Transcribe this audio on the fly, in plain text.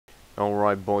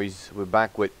Alright boys, we're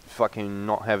back with fucking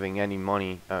not having any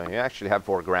money. We actually have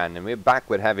 4 grand, and we're back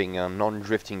with having a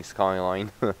non-drifting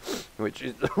skyline, which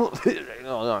is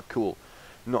not cool.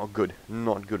 Not good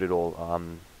at all.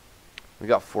 We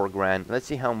got 4 grand. Let's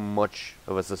see how much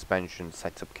of a suspension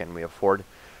setup can we afford.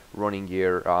 Running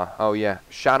gear, oh yeah,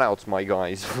 shout outs my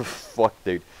guys. Fuck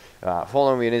dude.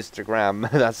 Follow me on Instagram.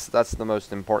 that's the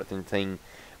most important thing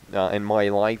in my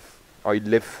life. I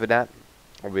live for that,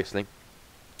 obviously.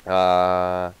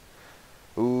 Yo,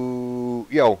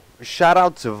 shout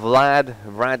out to Vlad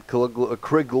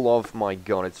Krigolov. My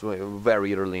god, it's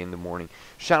very early in the morning.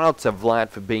 Shout out to Vlad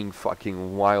for being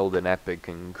fucking wild and epic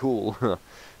and cool.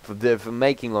 for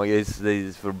making like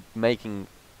this, for making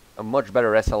a much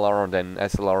better SLRR than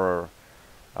SLRR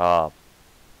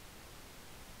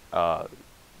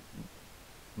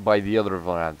by the other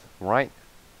Vlad, right?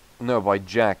 No, by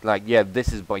Jack. Like, yeah,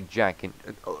 this is by Jack, and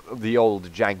the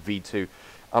old Jack V2.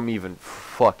 I'm even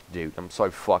fucked, dude. I'm so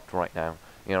fucked right now.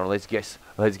 You know, let's get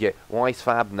Wise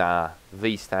Fab, nah.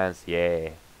 V stance, yeah.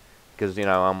 Because you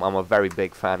know, I'm a very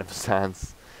big fan of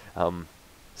stance. So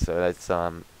let's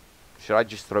should I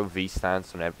just throw V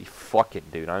stance on every? Fuck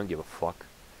it, dude. I don't give a fuck.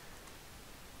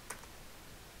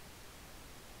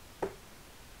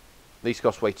 These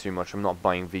cost way too much. I'm not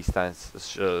buying V stance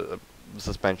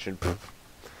suspension.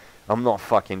 I'm not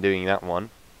fucking doing that one.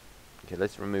 Okay,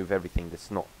 let's remove everything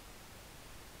that's not.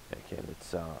 Okay,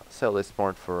 let's sell this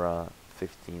part for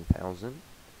 15,000.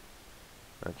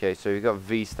 Okay, so we got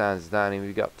V stands down, and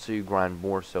we got 2 grand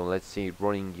more. So let's see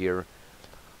running gear,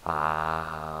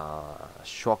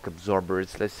 shock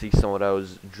absorbers. Let's see some of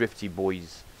those drifty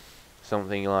boys.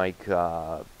 Something like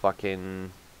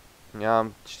fucking. Yeah,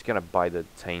 I'm just gonna buy the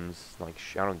Tames. Like,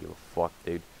 I don't give a fuck,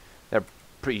 dude. They're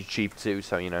pretty cheap too,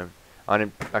 so you know. I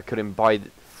couldn't buy the.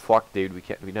 Fuck, dude.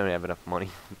 We don't have enough money.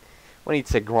 We need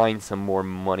to grind some more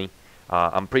money.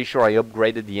 I'm pretty sure I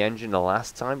upgraded the engine the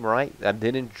last time, right? I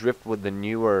didn't drift with the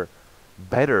newer,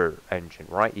 better engine,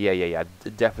 right? Yeah. I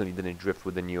definitely didn't drift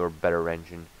with the newer, better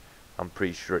engine. I'm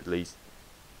pretty sure, at least.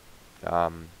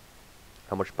 How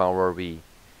much power are we?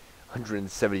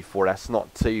 174. That's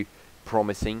not too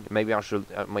promising. Maybe I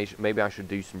should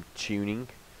do some tuning,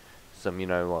 some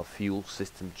fuel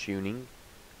system tuning.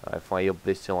 If I up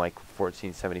this to like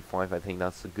 1475, I think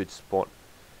that's a good spot.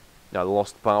 I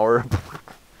lost power.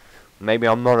 Maybe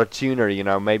I'm not a tuner, you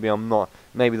know. Maybe I'm not.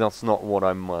 Maybe that's not what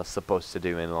I'm supposed to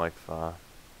do in life. I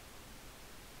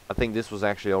think this was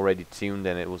actually already tuned,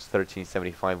 and it was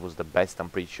 1375 was the best. I'm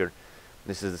pretty sure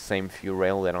this is the same fuel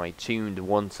rail that I tuned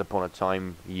once upon a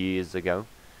time years ago.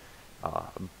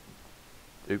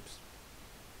 Oops.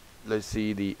 Let's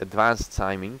see the advanced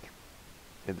timing,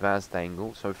 advanced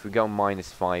angle. So if we go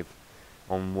 -5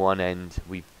 on one end,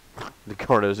 the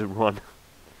car doesn't run.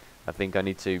 I think I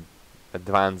need to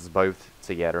advance both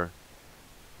together,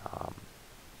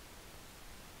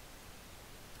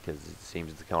 because it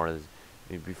seems the car is.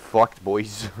 We'd be fucked,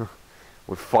 boys.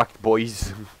 We're fucked,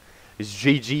 boys. It's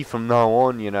GG from now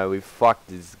on. You know, we're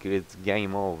fucked. It's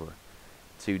game over.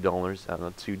 $2.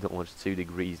 Not $2. 2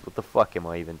 degrees. What the fuck am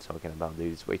I even talking about,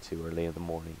 dude? It's way too early in the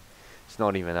morning. It's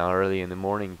not even that early in the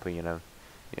morning, but you know,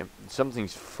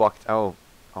 something's fucked. Oh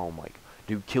my god.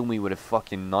 Dude, kill me with a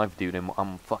fucking knife, dude.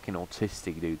 I'm fucking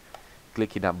autistic, dude.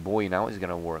 Clicking that boy now is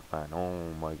gonna work, man. Oh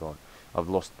my god. I've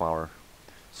lost power.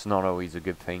 It's not always a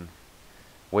good thing.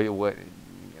 Wait. Oh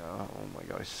my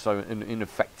god. It's so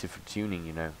ineffective for tuning,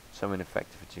 you know. So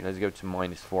ineffective for tuning. Let's go to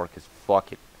 -4, because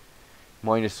fuck it.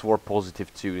 -4,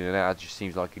 +2. And that just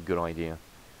seems like a good idea.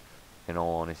 In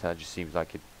all honesty, that just seems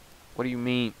like it. What do you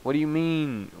mean? What do you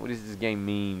mean? What does this game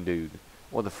mean, dude?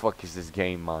 What the fuck is this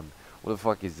game, man? What the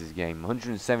fuck is this game?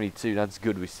 172, that's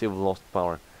good. We still lost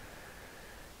power.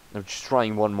 I'm just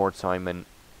trying one more time, and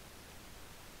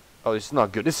oh, this is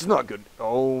not good. This is not good.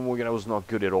 Oh my god, that was not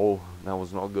good at all. That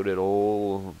was not good at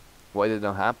all. Why did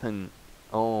that happen?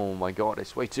 Oh my god,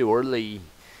 it's way too early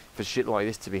for shit like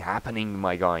this to be happening,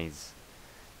 my guys.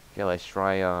 Okay, let's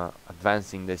try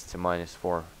advancing this to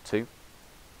 -4 too.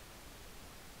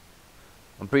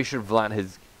 I'm pretty sure Vlad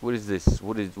has. What is this?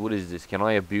 What is this? Can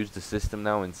I abuse the system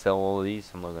now and sell all of these?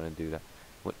 I'm not gonna do that.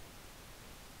 What?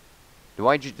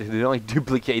 Did I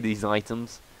duplicate these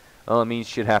items? Oh, I mean,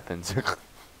 shit happens.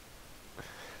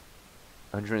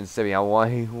 170.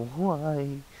 Why?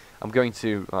 I'm going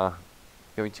to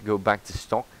go back to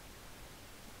stock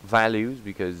values,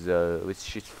 because it's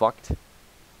shit's fucked.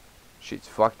 Shit's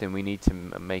fucked, and we need to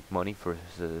make money for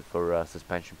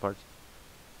suspension parts.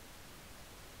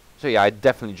 So yeah, I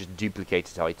definitely just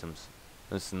duplicated items.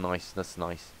 That's nice. That's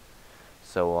nice.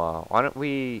 So why don't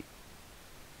we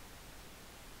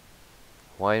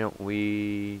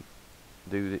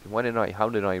do this. Why did I? How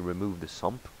did I remove the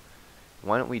sump?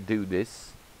 Why don't we do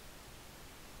this?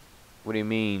 What do you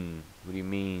mean? What do you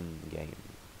mean, game?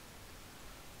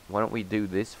 Why don't we do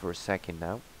this for a second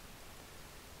now?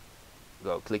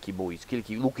 Go, clicky boys,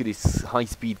 clicky. Look at this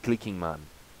high-speed clicking, man.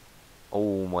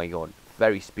 Oh my god,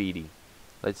 very speedy.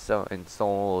 Let's install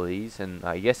all of these, and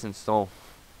I guess install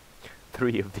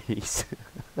 3 of these.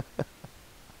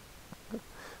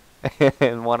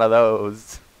 And one of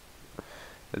those.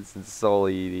 Let's install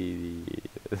the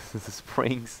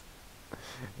springs.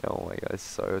 Oh my god, it's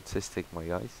so autistic, my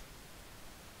guys.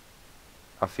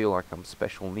 I feel like I'm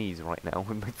special needs right now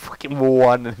with my fucking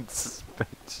one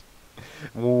suspension.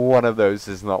 One of those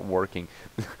is not working.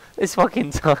 This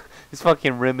fucking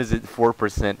rim is at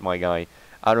 4%, my guy.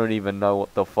 I don't even know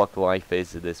what the fuck life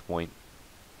is at this point.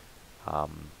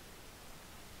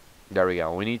 There we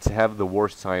go. We need to have the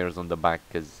worst tires on the back,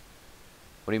 cause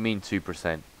what do you mean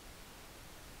 2%?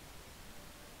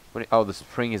 Oh, the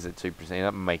spring is at 2%.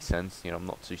 That makes sense. You know, I'm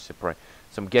not too surprised.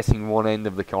 So I'm guessing one end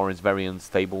of the car is very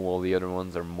unstable, while the other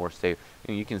ones are more stable.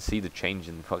 You can see the change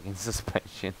in the fucking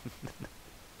suspension.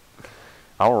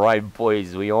 All right,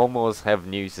 boys, we almost have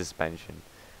new suspension.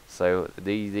 So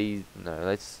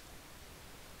no,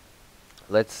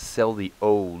 let's sell the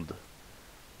old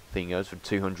thingos for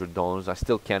 $200. I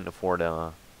still can't afford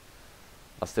I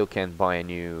still can't buy a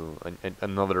new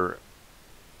another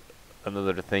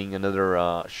thing,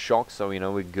 another shock. So you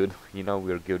know we're good. You know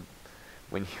we're good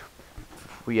when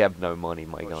we have no money,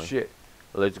 my guy. Shit.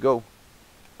 Let's go.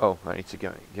 Oh, I need to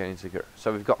get into gear.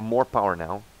 So we've got more power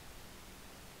now.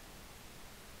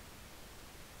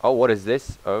 Oh, what is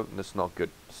this? Oh, that's not good.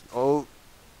 Oh,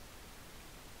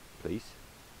 please,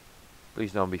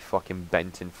 please don't be fucking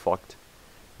bent and fucked.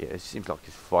 Yeah, it seems like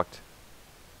it's fucked.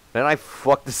 Then I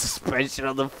fucked the suspension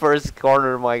on the first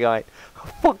corner, my guy. I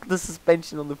fucked the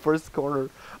suspension on the first corner.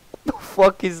 What the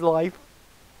fuck is life?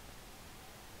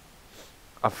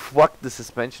 I fucked the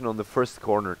suspension on the first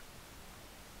corner.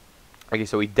 Okay,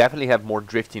 so we definitely have more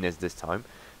driftiness this time.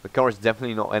 The car is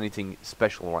definitely not anything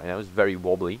special right now. It's very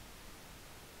wobbly.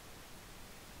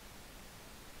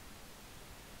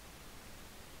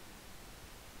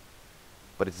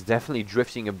 But it's definitely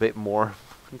drifting a bit more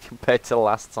compared to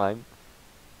last time.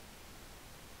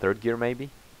 Third gear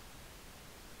maybe?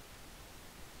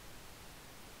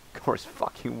 Car's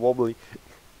fucking wobbly.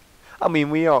 I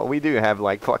mean, we do have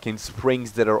like fucking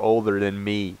springs that are older than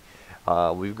me.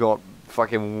 We've got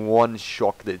fucking one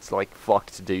shock that's like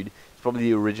fucked, dude. It's probably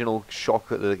the original shock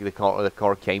that the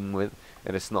car came with,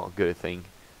 and it's not a good thing,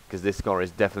 because this car is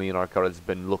definitely an car that's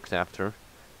been looked after.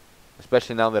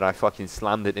 Especially now that I fucking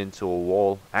slammed it into a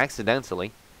wall accidentally.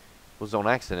 It was on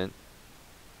accident.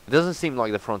 It doesn't seem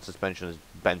like the front suspension is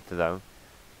bent though.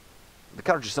 The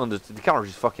car just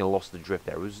fucking lost the drift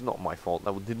there. It was not my fault.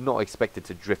 I did not expect it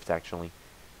to drift actually.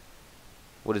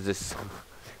 What is this?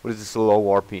 What is this low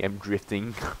RPM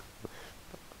drifting?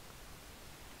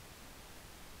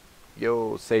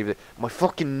 Yo, save it. My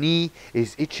fucking knee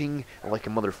is itching like a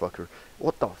motherfucker.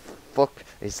 What the fuck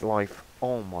is life?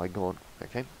 Oh my god.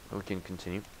 Okay, we can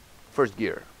continue. First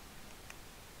gear.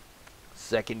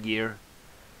 Second gear.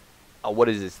 Oh, what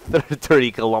is this?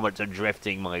 30 kilometers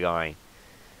drifting, my guy.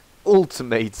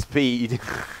 Ultimate speed.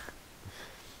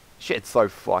 Shit's so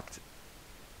fucked.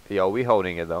 Yo, we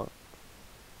holding it though.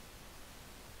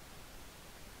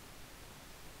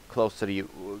 Close to the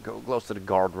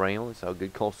guardrail. So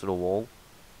good, close to the wall.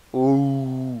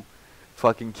 Ooh,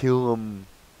 fucking kill him.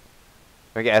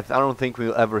 Okay, I don't think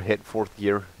we'll ever hit 4th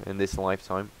gear in this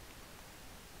lifetime.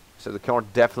 So the car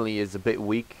definitely is a bit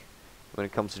weak when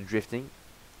it comes to drifting.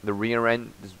 The rear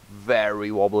end is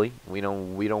very wobbly. We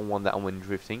don't want that when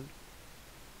drifting.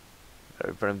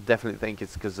 But I definitely think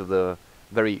it's because of the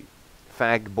very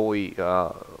fag boy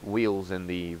wheels and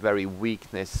the very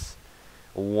weakness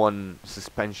one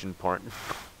suspension part.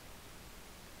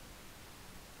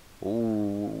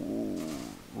 Ooh,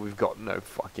 we've got no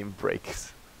fucking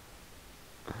brakes.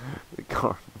 The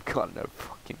car got no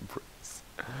fucking brakes.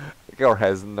 The car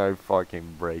has no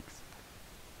fucking brakes.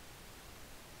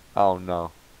 Oh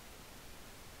no.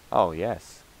 Oh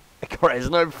yes. The car has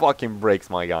no fucking brakes,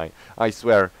 my guy. I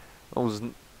swear.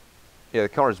 Yeah, the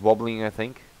car is wobbling, I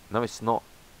think. No, it's not.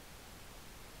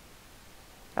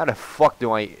 How the fuck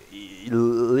do I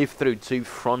live through 2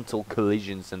 frontal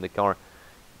collisions and the car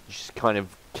just kind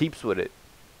of keeps with it?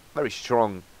 Very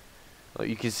strong.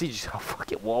 You can see just how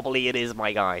fucking wobbly it is,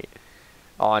 my guy.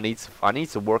 Oh, I need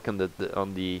to work on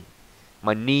the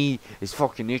my knee is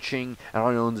fucking itching and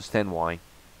I don't understand why.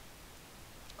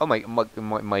 Oh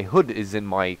my hood is in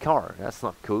my car. That's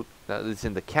not cool. It's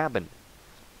in the cabin.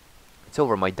 It's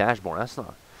over my dashboard. That's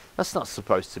not. That's not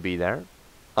supposed to be there.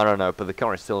 I don't know, but the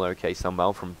car is still okay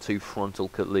somehow from 2 frontal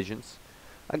collisions.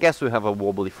 I guess we have a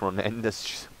wobbly front end.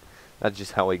 That's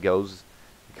just how it goes.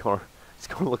 This car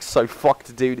looks so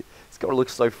fucked, dude. This car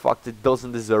looks so fucked. It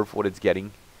doesn't deserve what it's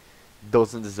getting.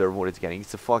 Doesn't deserve what it's getting.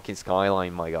 It's a fucking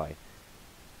Skyline, my guy.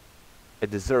 It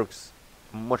deserves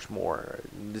much more.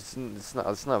 It's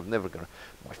not never gonna.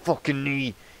 My fucking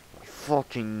knee. My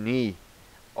fucking knee.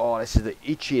 Oh, this is the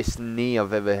itchiest knee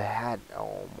I've ever had.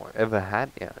 Oh my, ever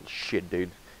had? Yeah, shit,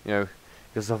 dude. You know,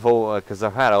 because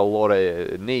I've had a lot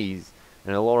of knees,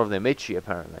 and a lot of them itchy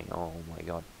apparently. Oh my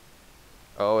god.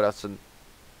 Oh, that's a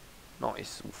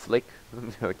nice flick.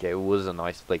 Okay, it was a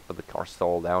nice flick, but the car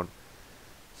stalled down.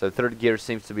 So third gear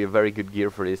seems to be a very good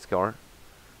gear for this car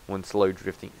when slow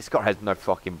drifting. This car has no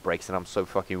fucking brakes, and I'm so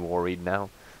fucking worried now.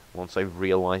 Once I've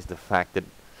realized the fact that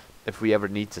if we ever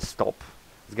need to stop,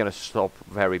 it's gonna stop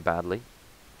very badly.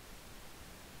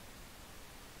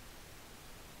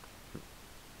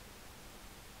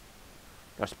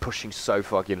 I was pushing so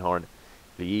fucking hard.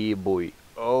 Yeah, boy.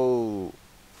 Oh.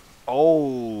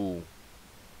 Oh.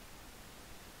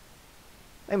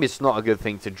 Maybe it's not a good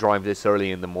thing to drive this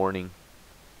early in the morning.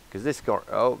 Because this car...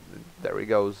 Oh, there he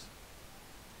goes.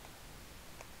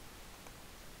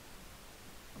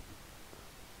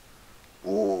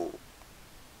 Ooh.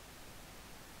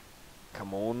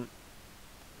 Come on.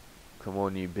 Come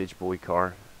on, you bitch boy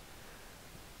car.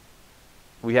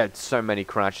 We had so many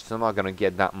crashes. I'm not going to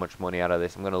get that much money out of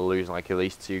this. I'm going to lose like at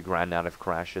least 2 grand out of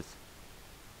crashes.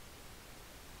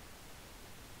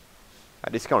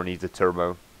 This car needs a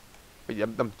turbo.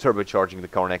 I'm turbocharging the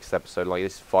car next episode. Like,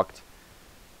 this is fucked.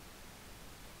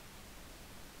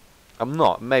 I'm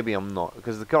not. Maybe I'm not.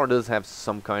 Because the car does have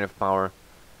some kind of power.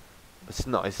 It's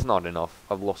not enough.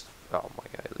 I've lost... Oh my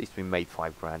god, at least we made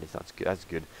 5 grand. That's good. That's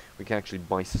good. We can actually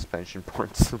buy suspension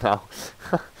parts now.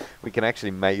 We can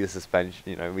actually make the suspension,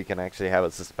 you know, we can actually have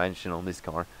a suspension on this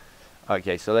car.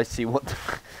 Okay, so let's see what...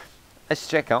 let's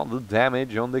check out the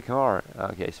damage on the car.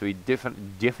 Okay, so we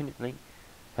definitely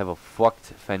have a fucked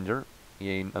fender.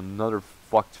 Yeah, another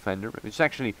fucked fender. It's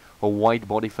actually a wide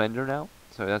body fender now,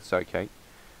 so that's okay.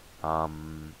 The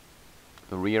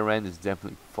rear end is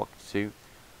definitely fucked too.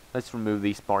 Let's remove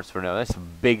these parts for now. That's a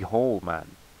big hole,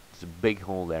 man. There's a big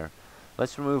hole there.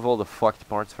 Let's remove all the fucked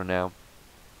parts for now.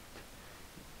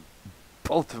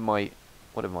 Both of my...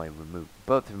 What have I removed?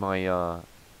 Both of my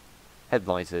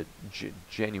headlights are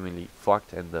genuinely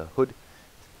fucked, and the hood is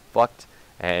fucked.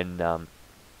 And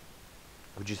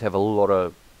we just have a lot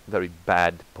of very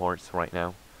bad parts right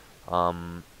now.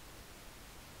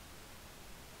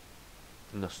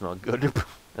 That's not good.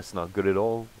 That's not good at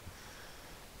all.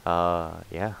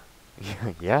 Yeah.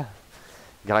 Yeah.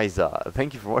 Guys,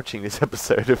 thank you for watching this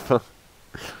episode of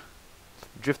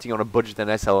Drifting on a Budget and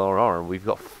SLRR. We've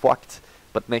got fucked,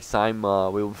 but next time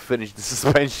we'll finish the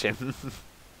suspension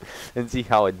and see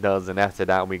how it does, and after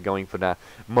that we're going for that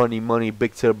money,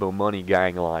 big turbo money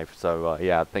gang life. So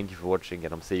yeah, thank you for watching,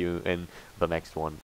 and I'll see you in the next one.